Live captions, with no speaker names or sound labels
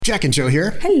Jack and Jill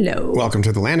here. Hello. Welcome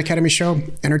to the Land Academy Show,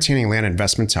 entertaining land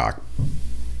investment talk.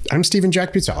 I'm Stephen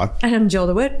Jack Butala. And I'm Jill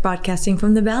DeWitt, broadcasting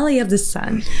from the Valley of the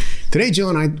Sun. Today, Jill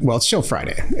and I, well, it's Jill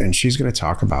Friday, and she's going to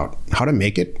talk about how to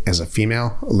make it as a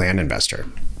female land investor.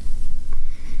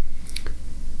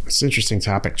 It's an interesting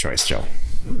topic choice, Jill.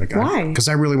 Why? Because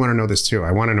I really want to know this too.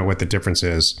 I want to know what the difference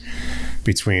is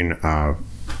between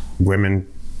women,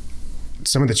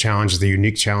 some of the challenges, the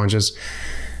unique challenges.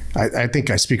 I think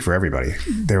I speak for everybody.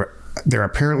 There are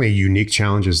apparently unique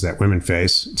challenges that women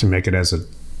face to make it as an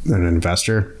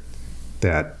investor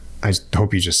that I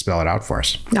hope you just spell it out for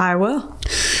us. I will.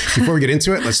 Before we get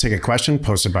into it, let's take a question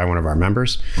posted by one of our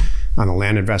members on the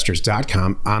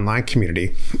landinvestors.com online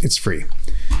community. It's free.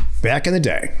 Back in the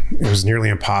day, it was nearly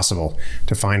impossible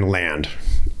to find land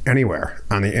anywhere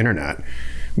on the internet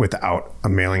without a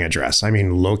mailing address. I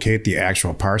mean, locate the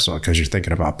actual parcel because you're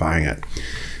thinking about buying it.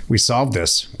 We solved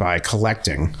this by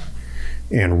collecting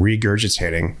and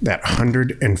regurgitating that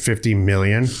 150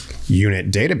 million unit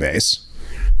database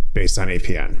based on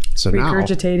APN. So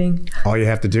regurgitating. Now, all you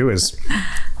have to do is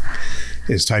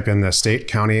type in the state,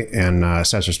 county, and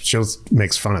assessors. Jill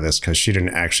makes fun of this because she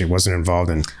wasn't involved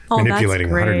in manipulating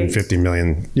 150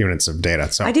 million units of data.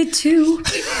 So I did too.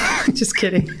 Just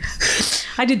kidding.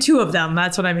 I did two of them.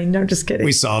 That's what I mean. No, just kidding.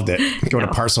 We solved it. Go to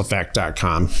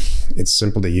parcelfact.com. It's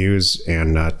simple to use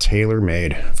and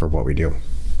tailor-made for what we do.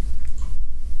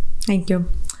 Thank you.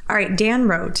 All right. Dan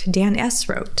S.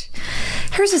 wrote,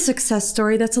 here's a success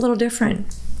story that's a little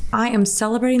different. I am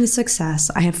celebrating the success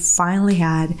I have finally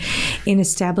had in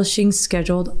establishing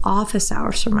scheduled office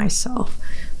hours for myself.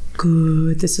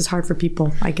 Good. This is hard for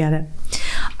people. I get it.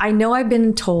 I know I've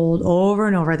been told over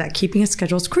and over that keeping a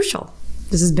schedule is crucial.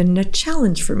 This has been a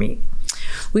challenge for me.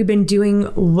 We've been doing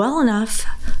well enough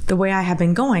the way I have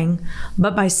been going,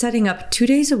 but by setting up 2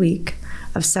 days a week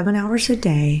of 7 hours a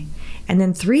day, and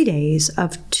then 3 days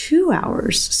of 2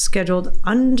 hours scheduled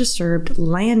undisturbed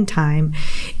land time,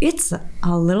 it's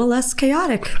a little less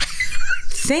chaotic.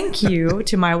 Thank you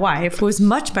to my wife, who is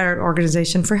much better at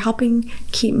organization, for helping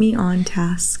keep me on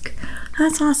task.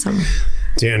 That's awesome.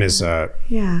 Dan is,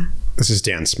 this is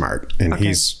Dan Smart, and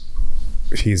he's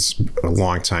a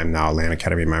long time now Land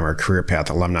Academy member, Career Path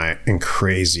alumni, and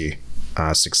crazy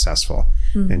successful.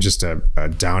 And just a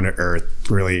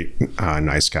down-to-earth, really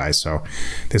nice guy. So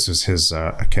this was his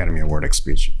Academy Award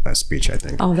speech, I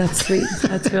think. Oh, that's sweet.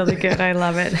 That's really good. I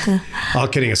love it. All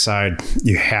kidding aside,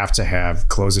 you have to have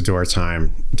close the door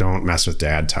time. Don't mess with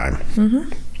dad time.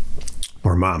 Mm-hmm.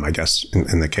 Or mom, I guess,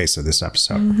 in the case of this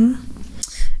episode. Mm-hmm.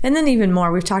 And then even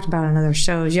more, we've talked about in other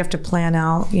shows, you have to plan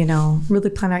out, really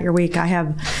plan out your week.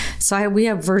 We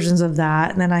have versions of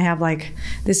that. And then I have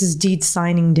this is deed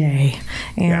signing day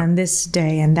and this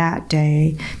day and that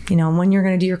day, when you're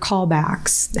going to do your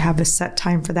callbacks, have a set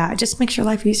time for that. It just makes your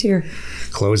life easier.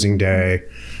 Closing day,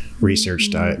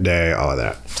 research day, all of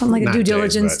that. Something like a due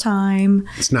diligence time.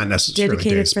 It's not necessarily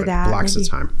dedicated days, for but that. Blocks of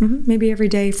time. Mm-hmm, maybe every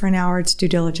day for an hour, it's due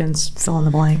diligence, fill in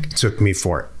the blank. It took me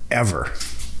forever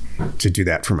to do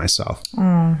that for myself.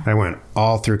 I went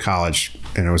all through college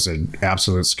and it was an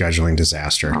absolute scheduling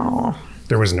disaster.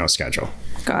 There was no schedule.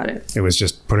 Got it. It was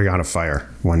just putting out a fire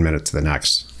 1 minute to the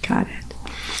next. Got it.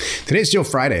 Today's Jill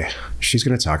Friday. She's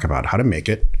going to talk about how to make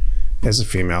it as a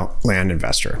female land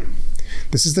investor.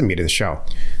 This is the meat of the show.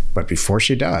 But before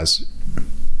she does,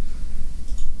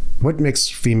 what makes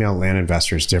female land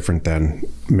investors different than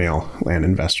male land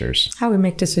investors? How we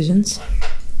make decisions.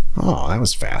 Oh, that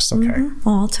was fast. Okay. Mm-hmm.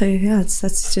 Well, I'll tell you,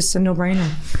 that's just a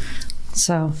no-brainer.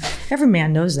 So every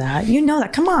man knows that. You know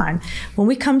that. Come on. When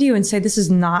we come to you and say, this does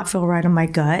not feel right on my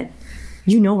gut,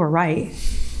 we're right.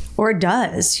 Or it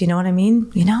does. You know what I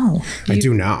mean? I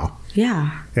do now.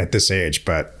 Yeah. At this age,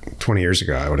 but 20 years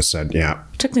ago, I would have said, yeah.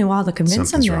 It took me a while to convince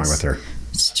something's him wrong with her.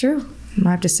 It's true.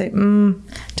 I have to say,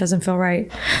 doesn't feel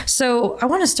right. So I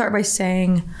want to start by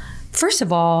saying, first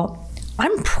of all,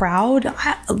 I'm proud.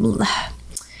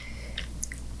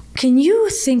 Can you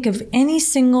think of any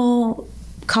single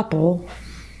couple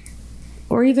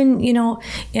or even,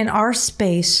 in our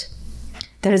space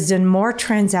that has done more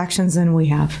transactions than we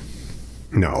have?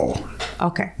 No.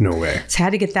 Okay. No way. So I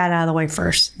had to get that out of the way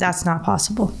first. That's not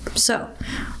possible. So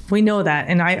we know that.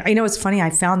 And I know it's funny. I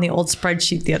found the old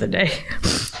spreadsheet the other day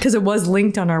because it was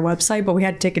linked on our website, but we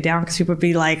had to take it down because people would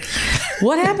be like,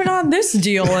 what happened on this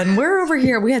deal? And we're over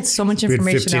here. We had so much We had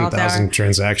information out there. 15,000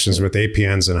 transactions with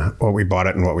APNs and what we bought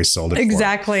it and what we sold it for.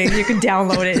 Exactly. You can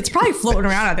download it. It's probably floating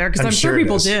around out there because I'm sure it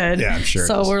people is. did. Yeah, I'm sure it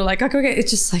So is. we're like, okay,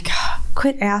 it's just like,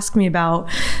 quit asking me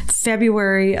about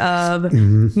February of,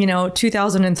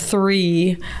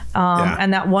 2003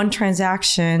 and that one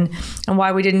transaction and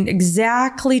why we didn't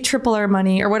exactly triple our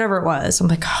money or whatever it was. I'm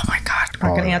like, oh my God, I'm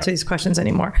not going to answer these questions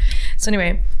anymore. So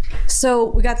anyway, so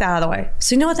we got that out of the way.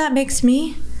 So you know what that makes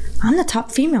me? I'm the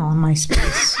top female on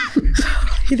MySpace.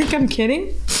 You think I'm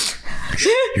kidding?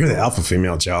 You're the alpha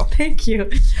female, Jill. Thank you.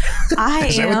 Is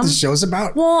that what the show's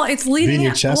about? Well, it's leading. Beating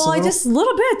your chest well, a little? I just a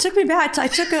little bit. It took me back. I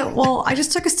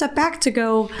just took a step back to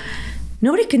go.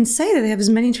 Nobody can say that they have as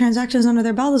many transactions under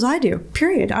their belt as I do.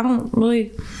 Period. I don't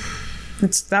really.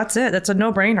 That's it. That's a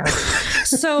no-brainer.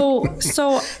 So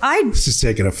This is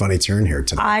taking a funny turn here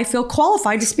tonight. I feel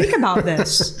qualified to speak about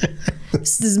this.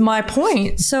 This is my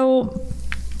point. So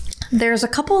there's a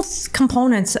couple of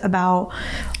components about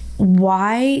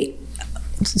why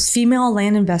female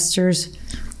land investors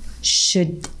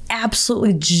should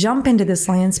absolutely jump into this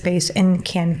land space and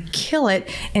can kill it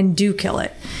and do kill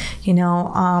it.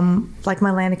 Like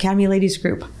my Land Academy Ladies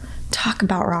group. Talk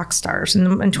about rock stars. And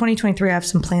in 2023, I have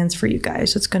some plans for you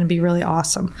guys. It's going to be really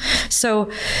awesome. So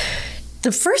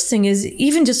the first thing is,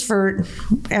 even just for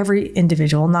every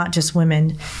individual, not just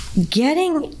women,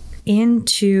 getting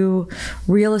into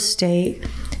real estate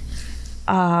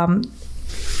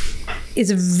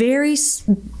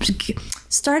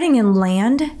starting in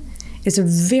land is a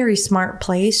very smart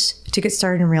place to get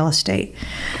started in real estate.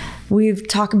 We've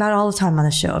talked about it all the time on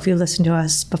the show. If you listen to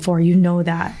us before, you know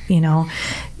that,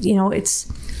 it's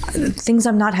things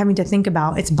I'm not having to think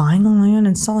about. It's buying the land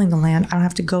and selling the land. I don't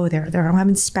have to go there. I don't have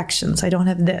inspections. I don't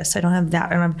have this. I don't have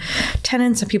that. I don't have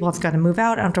tenants and people have got to move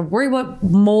out. I don't have to worry what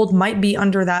mold might be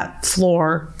under that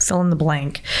floor, fill in the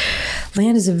blank.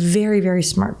 Land is a very, very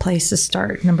smart place to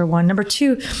start, number one. Number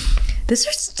two,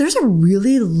 there's a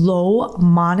really low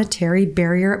monetary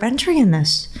barrier of entry in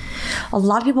this. A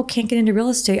lot of people can't get into real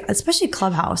estate, especially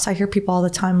Clubhouse. I hear people all the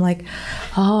time like,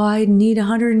 oh, I need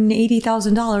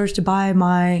 $180,000 to buy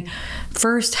my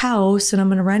first house and I'm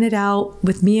going to rent it out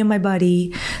with me and my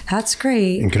buddy. That's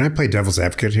great. And can I play devil's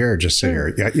advocate here or just sit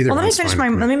here? Yeah, either well, let me one's finish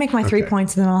fine. let me make my 3 Okay.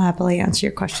 points and then I'll happily answer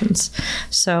your questions.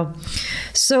 So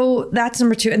that's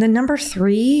number two. And then number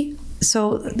three,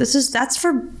 so that's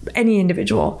for any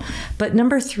individual. But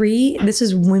number three, this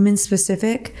is women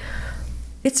specific.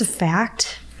 It's a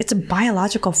fact. It's a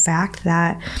biological fact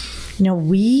that,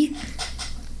 we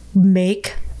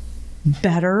make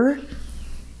better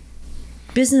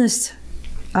business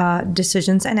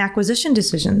decisions and acquisition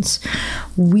decisions.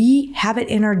 We have it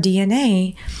in our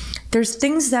DNA. There's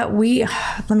things that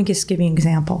let me just give you an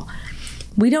example.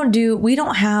 We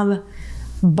don't have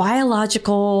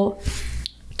biological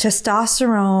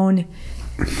testosterone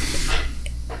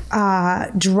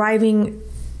driving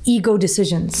ego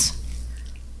decisions.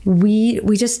 We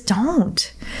just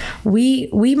don't.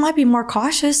 We might be more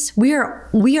cautious. We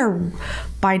are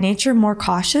by nature more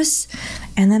cautious,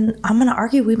 and then I'm going to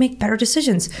argue we make better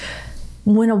decisions.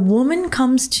 When a woman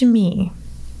comes to me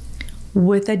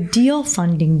with a deal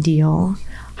funding deal,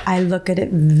 I look at it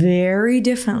very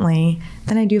differently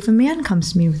than I do if a man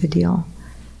comes to me with a deal.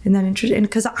 And that interesting,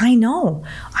 because I know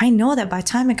that by the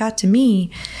time it got to me,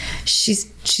 she's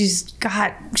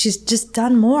just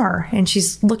done more and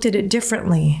she's looked at it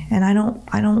differently, and I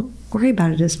don't worry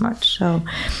about it as much. So,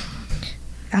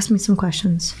 ask me some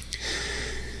questions.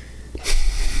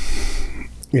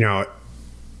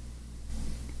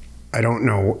 I don't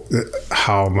know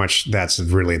how much that's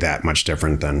really that much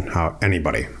different than how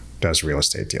anybody does real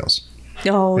estate deals.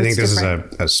 Oh, I think this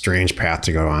different. is a strange path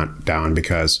to go down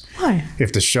because Why?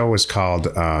 if the show was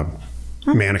called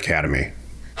Man Academy,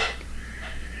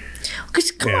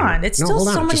 Because come on, it's No, still hold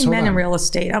on, so many just hold men in on. real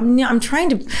estate. I'm trying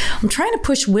to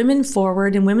push women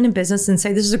forward and women in business and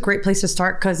say this is a great place to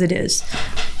start because it is.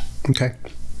 okay,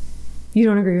 You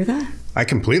don't agree with that? I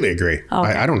completely agree. Okay.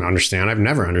 I don't understand. I've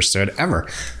never understood ever.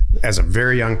 As a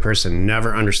very young person,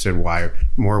 never understood why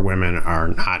more women are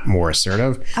not more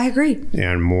assertive I agree.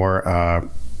 and more.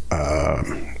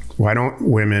 Why don't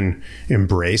women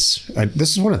embrace?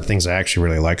 This is one of the things I actually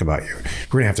really like about you.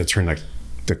 We're gonna have to turn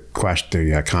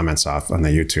the comments off on the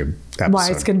YouTube episode. Why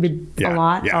it's going to be a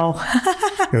lot? Yeah.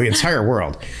 Oh. The entire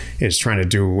world is trying to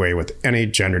do away with any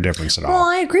gender difference at all. Well,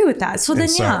 I agree with that. So then,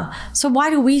 so- So why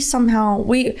do we somehow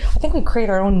I think we create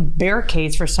our own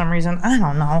barricades for some reason. I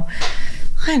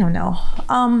don't know.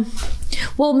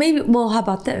 Well, maybe. Well, how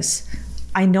about this?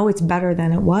 I know it's better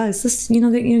than it was. This,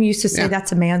 used to say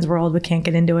that's a man's world. We can't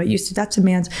get into it.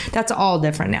 That's all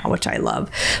different now, which I love.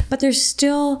 But there's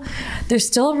still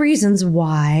reasons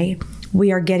why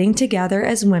we are getting together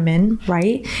as women,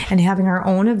 right? And having our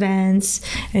own events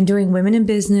and doing women in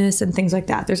business and things like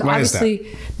that. There's Why obviously,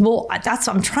 is that? well, that's,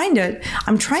 I'm trying to,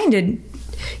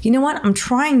 you know what? I'm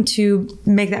trying to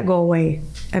make that go away.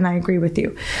 And I agree with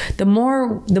you. The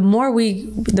more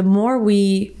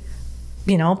we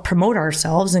promote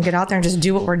ourselves and get out there and just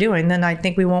do what we're doing, then I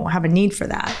think we won't have a need for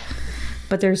that.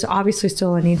 But there's obviously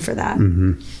still a need for that.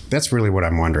 Mm-hmm. That's really what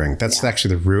I'm wondering. That's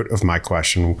actually the root of my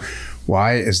question.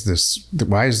 Why is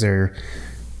there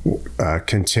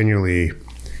continually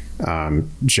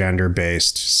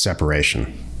gender-based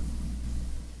separation?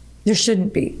 There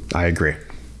shouldn't be. I agree.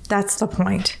 That's the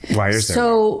point. Why is there?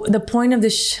 So the point of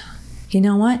this, you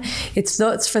know what? It's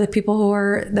for the people who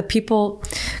are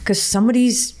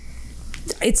because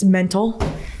it's mental.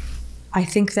 I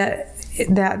think that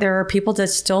there are people that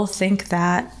still think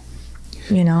that,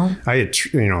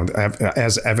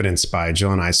 as evidenced by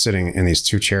Jill and I sitting in these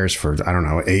two chairs for,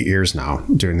 8 years now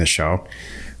doing this show,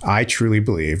 I truly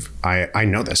believe, I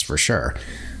know this for sure.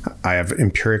 I have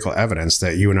empirical evidence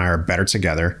that you and I are better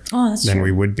together than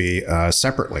we would be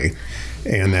separately.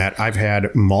 And that I've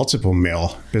had multiple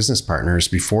male business partners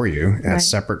before you at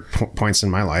separate points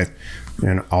in my life.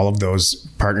 And all of those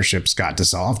partnerships got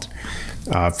dissolved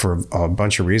for a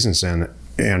bunch of reasons. And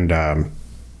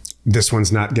this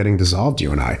one's not getting dissolved,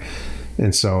 you and I.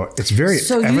 And so it's very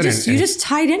evident. You just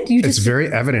tied in. It's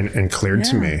very evident and clear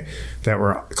to me that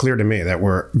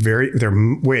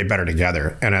they're way better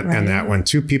together. And that when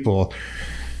two people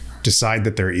decide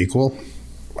that they're equal,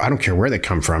 I don't care where they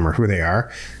come from or who they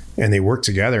are, and they work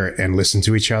together and listen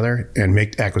to each other and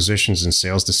make acquisitions and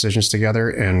sales decisions together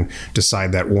and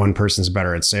decide that one person's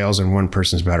better at sales and one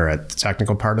person's better at the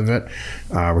technical part of it,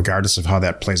 regardless of how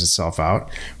that plays itself out.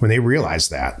 When they realize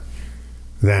that,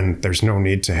 then there's no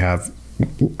need to have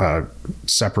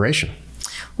separation.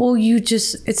 Well,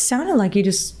 it sounded like you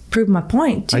just proved my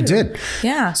point too. I did.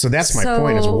 Yeah. So that's my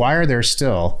point, is why are there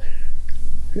still,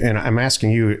 and I'm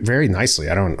asking you very nicely,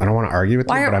 I don't want to argue with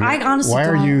you, but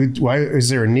why is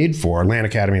there a need for Land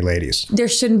Academy ladies? There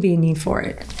shouldn't be a need for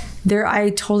it. I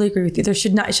totally agree with you. It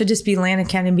should just be Land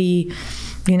Academy,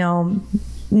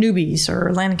 newbies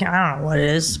or Land Academy, I don't know what it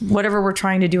is, whatever we're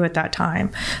trying to do at that time.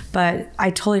 But I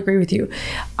totally agree with you.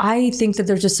 I think that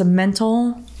there's just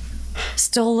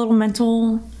still a little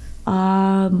mental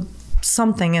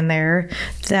something in there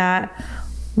that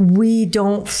we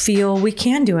don't feel we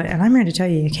can do it. And I'm here to tell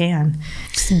you can.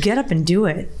 Just get up and do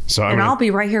it. I'll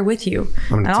be right here with you.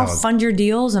 And I'll fund your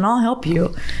deals and I'll help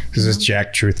you. This is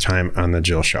Jack Truth time on the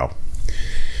Jill Show.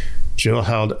 Jill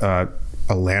held a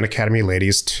Land Academy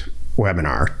ladies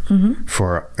webinar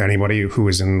for anybody who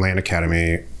was in Land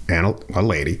Academy and a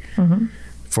lady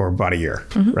for about a year,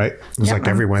 right? It was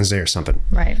every Wednesday or something.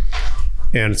 Right.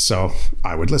 And so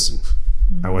I would listen.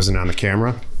 I wasn't on the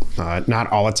camera.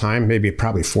 Not all the time,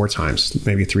 probably 4 times,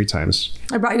 maybe 3 times.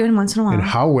 I brought you in once in a while. And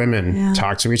how women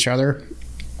talk to each other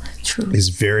is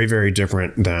very, very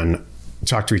different than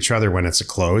talk to each other when it's a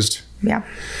closed. Yeah.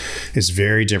 It's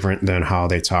very different than how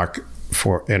they talk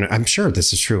and I'm sure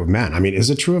this is true of men. I mean, is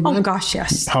it true of men? Oh gosh,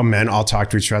 yes. How men all talk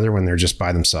to each other when they're just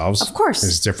by themselves? Of course.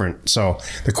 Is different. So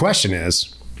the question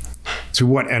is, to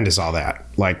what end is all that?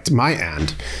 Like, my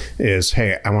end is,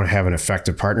 hey, I want to have an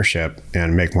effective partnership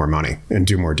and make more money and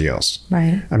do more deals.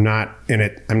 Right. I'm not in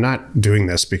it. I'm not doing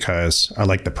this because I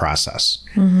like the process.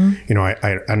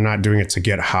 I'm not doing it to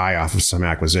get high off of some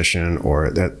acquisition or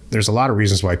that. There's a lot of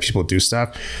reasons why people do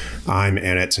stuff. I'm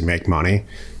in it to make money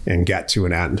and get to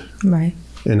an end. Right.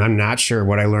 And I'm not sure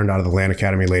what I learned out of the Land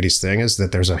Academy ladies thing is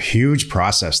that there's a huge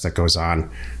process that goes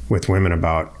on with women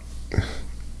about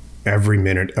every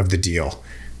minute of the deal.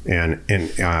 And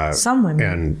some women.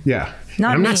 And yeah.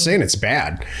 Not I'm me. not saying it's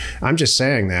bad. I'm just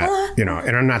saying that, and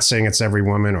I'm not saying it's every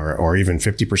woman or even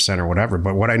 50% or whatever.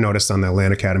 But what I noticed on the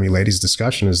Land Academy ladies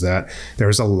discussion is that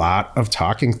there's a lot of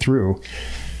talking through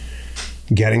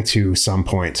getting to some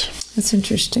point. That's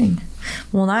interesting.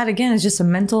 Well, that again is just a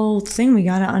mental thing we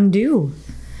got to undo.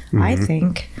 I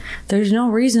think there's no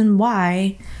reason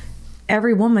why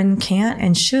every woman can't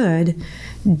and should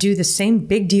do the same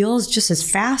big deals just as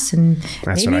fast and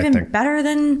maybe even better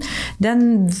than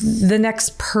the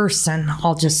next person.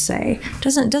 I'll just say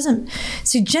doesn't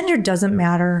see, gender doesn't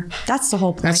matter. That's the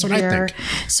whole point. That's what here. I think.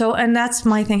 So, and that's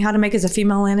my thing, how to make as a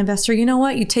female land investor. You know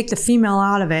what? You take the female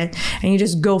out of it and you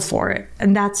just go for it.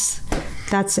 And that's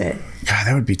it. God,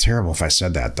 that would be terrible if I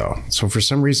said that, though. So for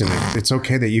some reason, it's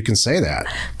okay that you can say that.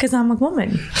 Because I'm a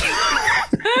woman.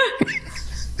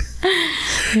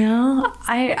 You know,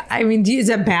 I mean, is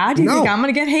that bad? Do you think I'm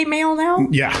going to get hate mail now?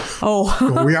 Yeah. Oh.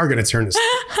 Well, we are going to turn this.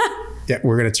 Yeah,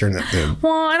 we're going to turn that.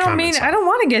 Well, I don't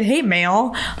want to get hate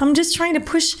mail. I'm just trying to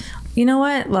push. You know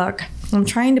what? Look, I'm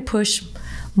trying to push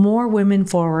more women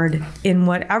forward in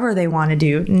whatever they want to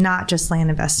do, not just land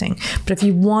investing. But if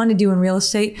you want to do in real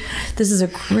estate, this is a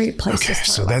great place to start.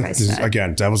 So then,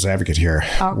 again, devil's advocate here.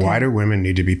 Okay. Why do women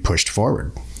need to be pushed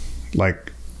forward?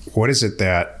 Like, what is it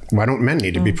why don't men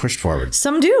need to be pushed forward?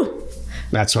 Some do.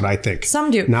 That's what I think. Some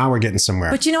do. Now we're getting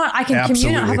somewhere. But you know what? I can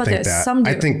communicate. How about this? That. Some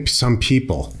do. I think some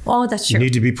people that's true.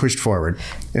 need to be pushed forward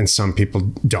and some people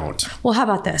don't. Well, how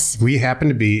about this? We happen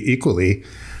to be equally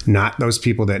not those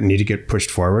people that need to get pushed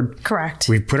forward. Correct.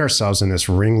 We've put ourselves in this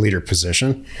ringleader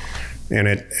position, but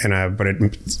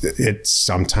it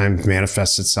sometimes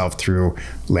manifests itself through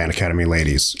Land Academy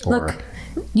ladies. Look,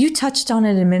 you touched on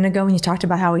it a minute ago when you talked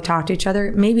about how we talk to each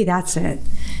other. Maybe that's it.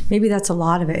 Maybe that's a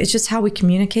lot of it. It's just how we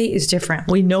communicate is different.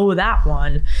 We know that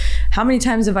one. How many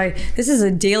times this is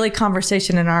a daily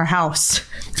conversation in our house.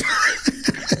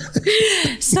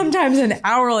 Sometimes an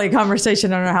hourly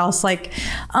conversation in our house. Like,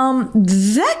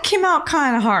 that came out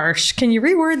kind of harsh. Can you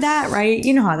reword that? Right?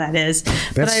 You know how that is.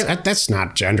 That's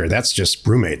not gender. That's just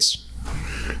roommates.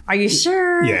 Are you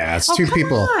sure? Yeah, it's two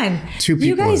people. On. Two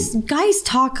people. You guys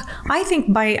talk. I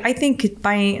think by I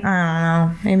don't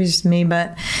know. Maybe it's just me,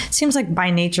 but it seems like by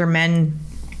nature, men.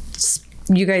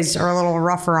 You guys are a little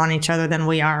rougher on each other than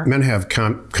we are. Men have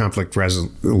conflict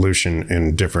resolution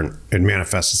it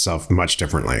manifests itself much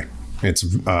differently. It's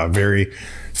very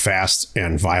fast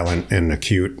and violent and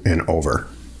acute and over.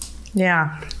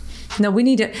 Yeah. No, we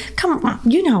need to come on.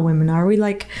 You know how women are. We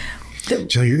like.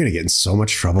 Jill, you're going to get in so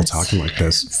much trouble talking like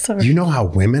this. Sorry. You know how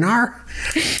women are?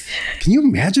 Can you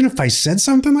imagine if I said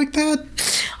something like that?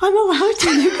 I'm allowed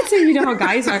to. You can say you know how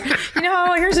guys are. You know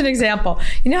how, here's an example.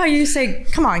 You know how you say,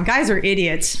 come on, guys are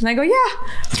idiots. And I go, yeah.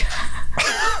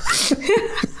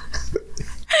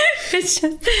 It's just, I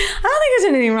don't think there's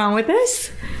anything wrong with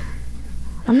this.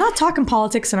 I'm not talking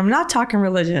politics and I'm not talking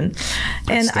religion.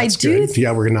 And that's good.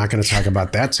 Yeah, we're not going to talk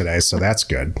about that today, so that's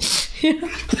good. Yeah.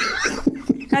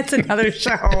 That's another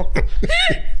show.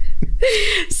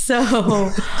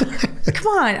 So, come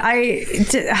on.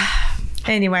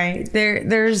 Anyway,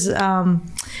 there's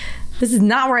this is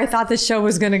not where I thought this show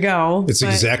was going to go. It's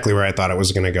exactly where I thought it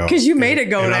was going to go. Because you made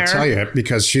it go there. I'll tell you,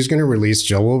 because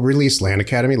Jill will release Land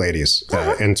Academy Ladies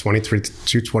in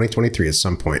 2023 at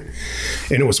some point.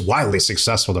 And it was wildly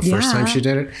successful the first time she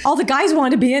did it. All the guys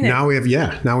wanted to be in it. Now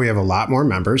we have a lot more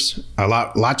members, a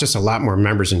lot more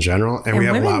members in general. And we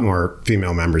have women. a lot more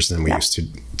female members than we used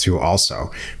to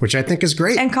also, which I think is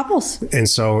great. And couples. And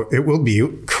so it will be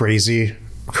crazy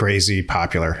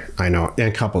popular. I know.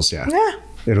 And couples, yeah. Yeah.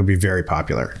 It'll be very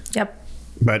popular. Yep.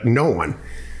 But no one,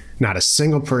 not a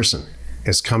single person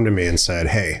has come to me and said,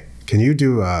 hey, can you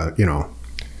do,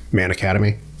 Man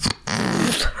Academy?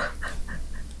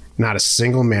 Not a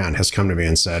single man has come to me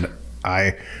and said,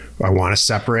 I want to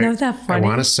separate. Isn't that funny? I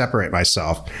want to separate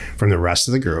myself from the rest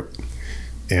of the group.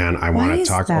 And I want to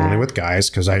talk only with guys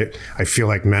because I feel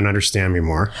like men understand me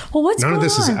more. Well, None of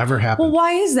this has ever happened. Well,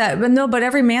 why is that? But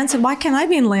every man said, why can't I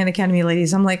be in Land Academy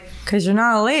Ladies? I'm like, because you're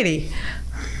not a lady.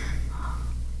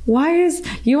 Why is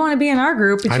you want to be in our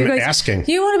group? But asking.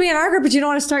 You want to be in our group, but you don't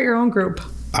want to start your own group.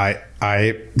 I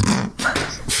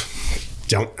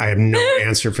have no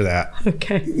answer for that.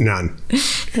 Okay. None.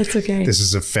 That's okay. This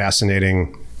is a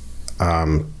fascinating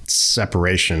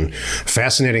separation,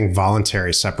 fascinating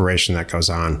voluntary separation that goes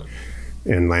on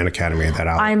in Land Academy that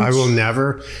I will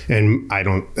never, and I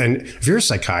don't, and if you're a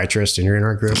psychiatrist and you're in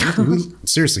our group,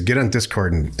 seriously, get on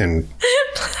Discord and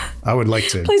I would like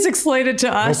to. Please explain it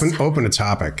to us. Open a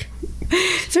topic.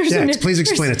 Please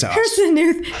explain it to us.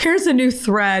 Here's a new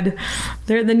thread.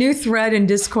 The new thread in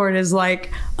Discord is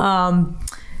like, the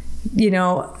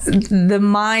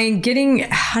mind getting,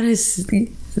 how does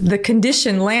the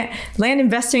condition, land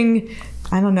investing,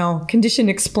 I don't know, condition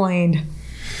explained.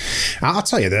 I'll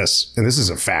tell you this, and this is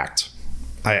a fact.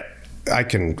 This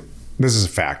is a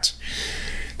fact.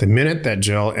 The minute that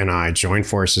Jill and I joined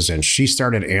forces and she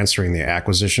started answering the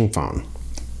acquisition phone,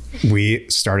 we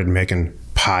started making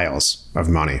piles of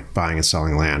money buying and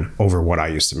selling land over what I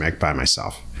used to make by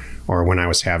myself, or when I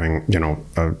was having,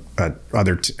 a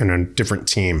different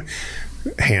team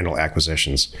handle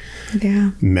acquisitions.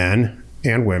 Yeah. Men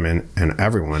and women and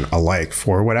everyone alike,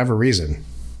 for whatever reason,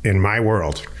 in my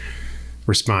world,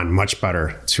 respond much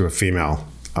better to a female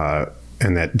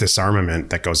and that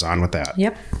disarmament that goes on with that.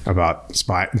 Yep. About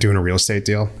doing a real estate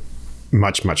deal.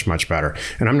 much, much, much better.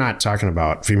 And I'm not talking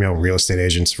about female real estate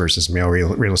agents versus male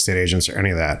real estate agents or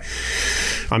any of that.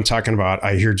 I'm talking about,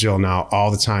 I hear Jill now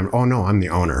all the time, oh no, I'm the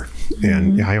owner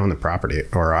and I own the property,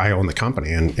 or I own the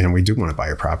company, and we do want to buy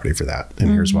your property for that.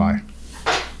 And here's why.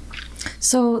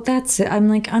 So that's it. I'm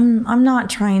like, I'm not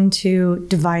trying to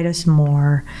divide us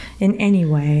more in any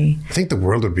way. I think the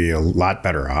world would be a lot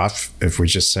better off if we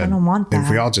just said, I don't want that.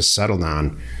 if we all just settled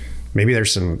on, maybe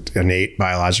there's some innate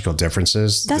biological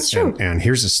differences. That's true. And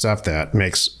here's the stuff that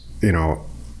makes,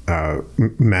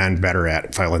 men better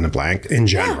at fill in the blank in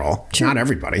general. Yeah, not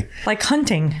everybody. Like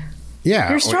hunting. Yeah.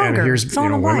 You're stronger. And here's, Fill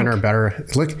in the women blank. are better.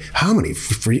 Look, how many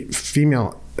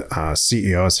female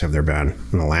CEOs have there been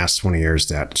in the last 20 years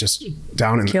that just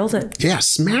Killed it. Yeah,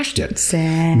 smashed it.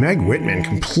 Exactly. Meg Whitman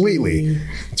completely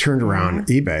turned around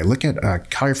eBay. Look at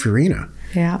Kaya Farina.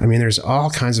 Yeah. I mean, there's all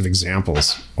kinds of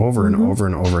examples over and over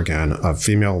and over again of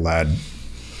female-led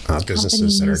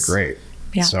businesses that are great.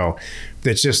 Yeah. So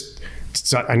it's just,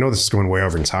 I know this is going way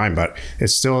over in time, but I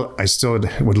still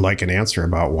would like an answer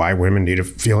about why women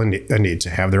feel a need to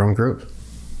have their own group.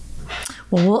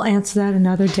 Well, we'll answer that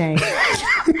another day.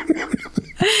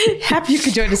 Happy you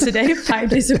could join us today 5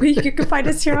 days a week. You can find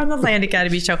us here on the Land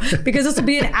Academy Show, because this will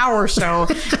be an hour show.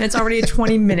 And it's already a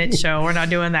 20-minute show. We're not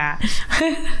doing that.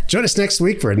 Join us next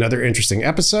week for another interesting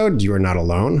episode. You are not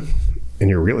alone in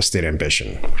your real estate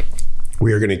ambition.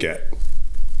 We are going to get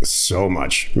so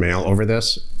much mail over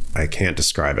this. I can't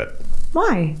describe it.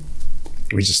 Why?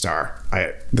 We just are.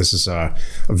 This is a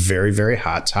very, very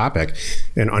hot topic.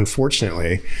 And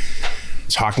unfortunately,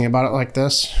 talking about it like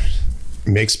this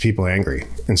makes people angry,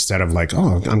 instead of like,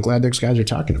 oh, I'm glad those guys are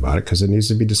talking about it because it needs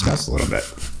to be discussed a little bit.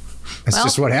 That's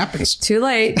just what happens. Too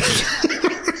late.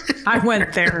 I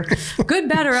went there. Good,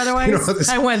 bad, or otherwise,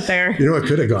 I went there. You know what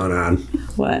could have gone on?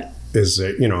 What? Is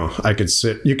that,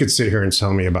 you could sit here and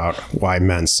tell me about why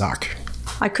men suck.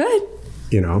 I could.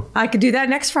 I could do that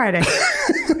next Friday.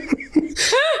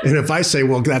 And if I say,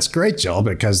 well, that's great, Jill,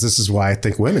 because this is why I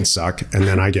think women suck, and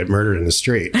then I get murdered in the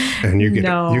street, and you get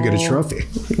a trophy.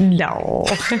 No,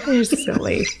 you're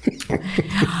silly.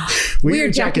 We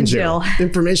are Jack and Jill.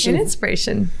 Information and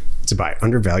inspiration to buy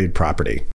undervalued property.